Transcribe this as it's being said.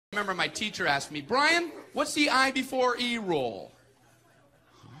I remember my teacher asked me, Brian, what's the I before E rule?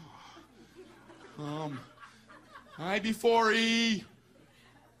 I before E,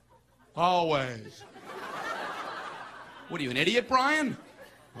 always. What are you, an idiot, Brian?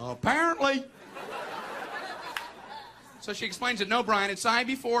 Apparently. So she explains it, no, Brian, it's I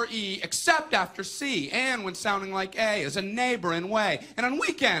before E, except after C, and when sounding like A, as a neighboring way, and on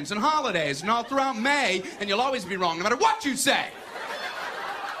weekends and holidays, and all throughout May, and you'll always be wrong, no matter what you say.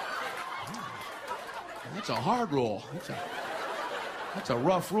 That's a hard rule. That's a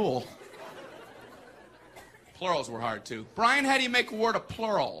rough rule. Plurals were hard, too. Brian, how do you make a word a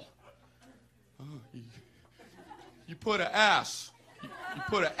plural? You put a S. You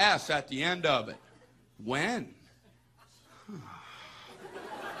put a S at the end of it. When?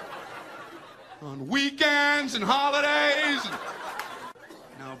 On weekends and holidays.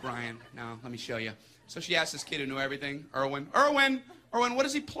 No, Brian, no, let me show you. So she asked this kid who knew everything, Erwin, what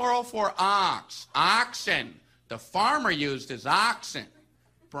is he plural for? Ox. Oxen. The farmer used his oxen.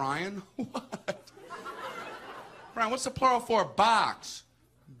 Brian, what? Brian, what's the plural for box?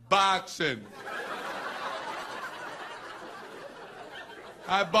 Boxen.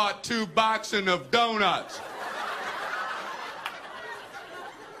 I bought 2 boxen of donuts.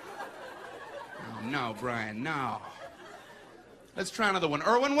 Oh, no, Brian, no. Let's try another one.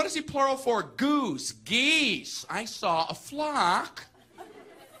 Erwin, what is he plural for? Goose. Geese. I saw a flock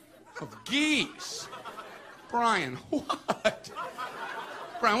of geese. Brian, what?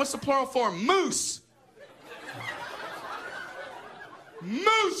 Brian, what's the plural for? Moose.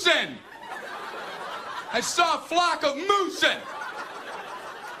 Moosin. I saw a flock of moosin.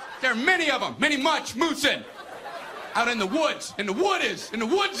 There are many of them, much moosin. Out in the woods, in the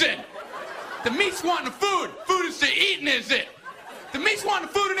woodsin. The meat's wanting food. Food is to eating, is it? The meat's wanting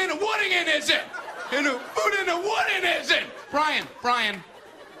food and in the wooding in, is it? And the food in the wooding, is it? Brian.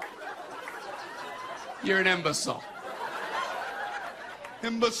 You're an imbecile.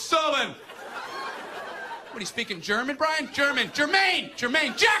 Imbecilin'. What, are you speaking German, Brian?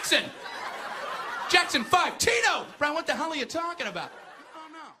 Jermaine, Jackson. Jackson 5, Tito. Brian, what the hell are you talking about? Oh,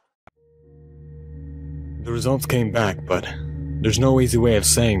 no. The results came back, but there's no easy way of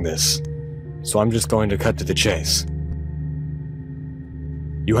saying this, so I'm just going to cut to the chase.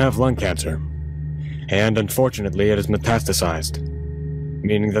 You have lung cancer, and unfortunately it has metastasized,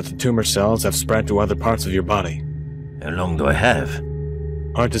 meaning that the tumor cells have spread to other parts of your body. How long do I have?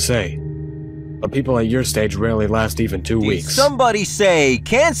 Hard to say, but people at your stage rarely last even 2 weeks. Did somebody say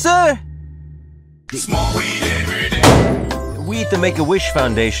cancer? Smoke weed every day. We at the Make-A-Wish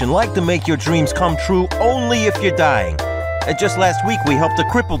Foundation like to make your dreams come true only if you're dying. And just last week we helped a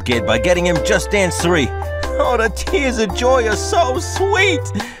crippled kid by getting him Just Dance 3. Oh, the tears of joy are so sweet!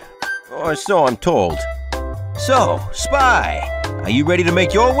 Or so I'm told. So, Spy, are you ready to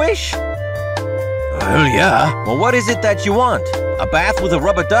make your wish? Well, yeah. Well, what is it that you want? A bath with a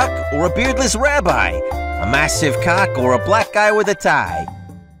rubber duck or a beardless rabbi? A massive cock or a black guy with a tie?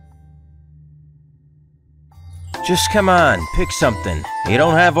 Just come on, pick something. You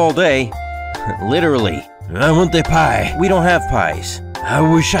don't have all day. Literally. I want the pie. We don't have pies. I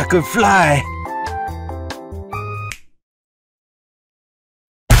wish I could fly.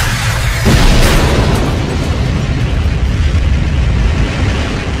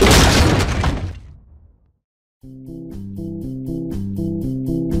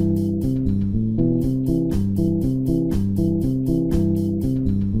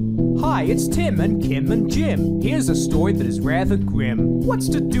 Hi, it's Tim and Kim and Jim. Here's a story that is rather grim. What's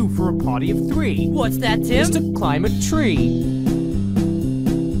to do for a party of 3? What's that, Tim? Is to climb a tree.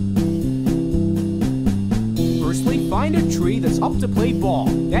 Firstly, find a tree that's up to play ball.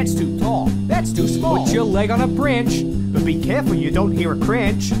 That's too tall. That's too small. Put your leg on a branch. But be careful you don't hear a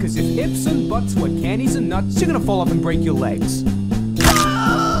crunch, cause if hips and butts were candies and nuts, you're gonna fall off and break your legs.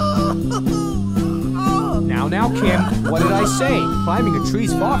 Now, Kim, what did I say? Climbing a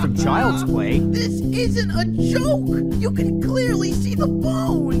tree's far from child's play. This isn't a joke! You can clearly see the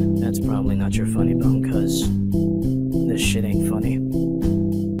bone! That's probably not your funny bone, cuz this shit ain't funny.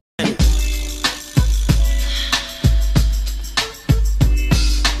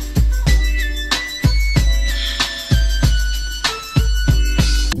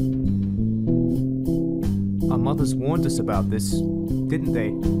 Our mothers warned us about this, didn't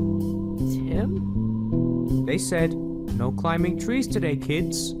they? Tim? They said, no climbing trees today,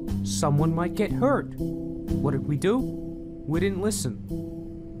 kids. Someone might get hurt. What did we do? We didn't listen.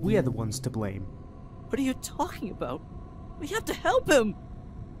 We are the ones to blame. What are you talking about? We have to help him!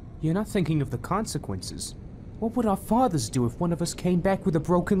 You're not thinking of the consequences. What would our fathers do if one of us came back with a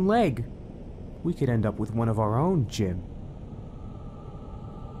broken leg? We could end up with one of our own, Jim.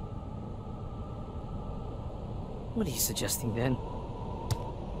 What are you suggesting, Ben?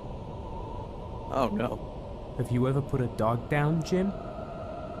 Oh no. Have you ever put a dog down, Jim?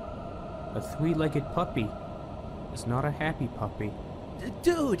 A three-legged puppy is not a happy puppy.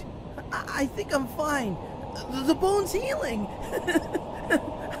 Dude, I think I'm fine. The bone's healing.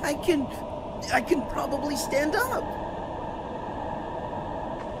 I can probably stand up.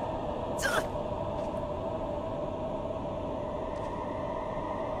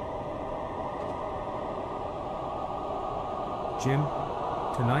 Jim,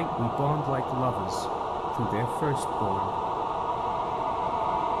 tonight we bond like lovers through their firstborn.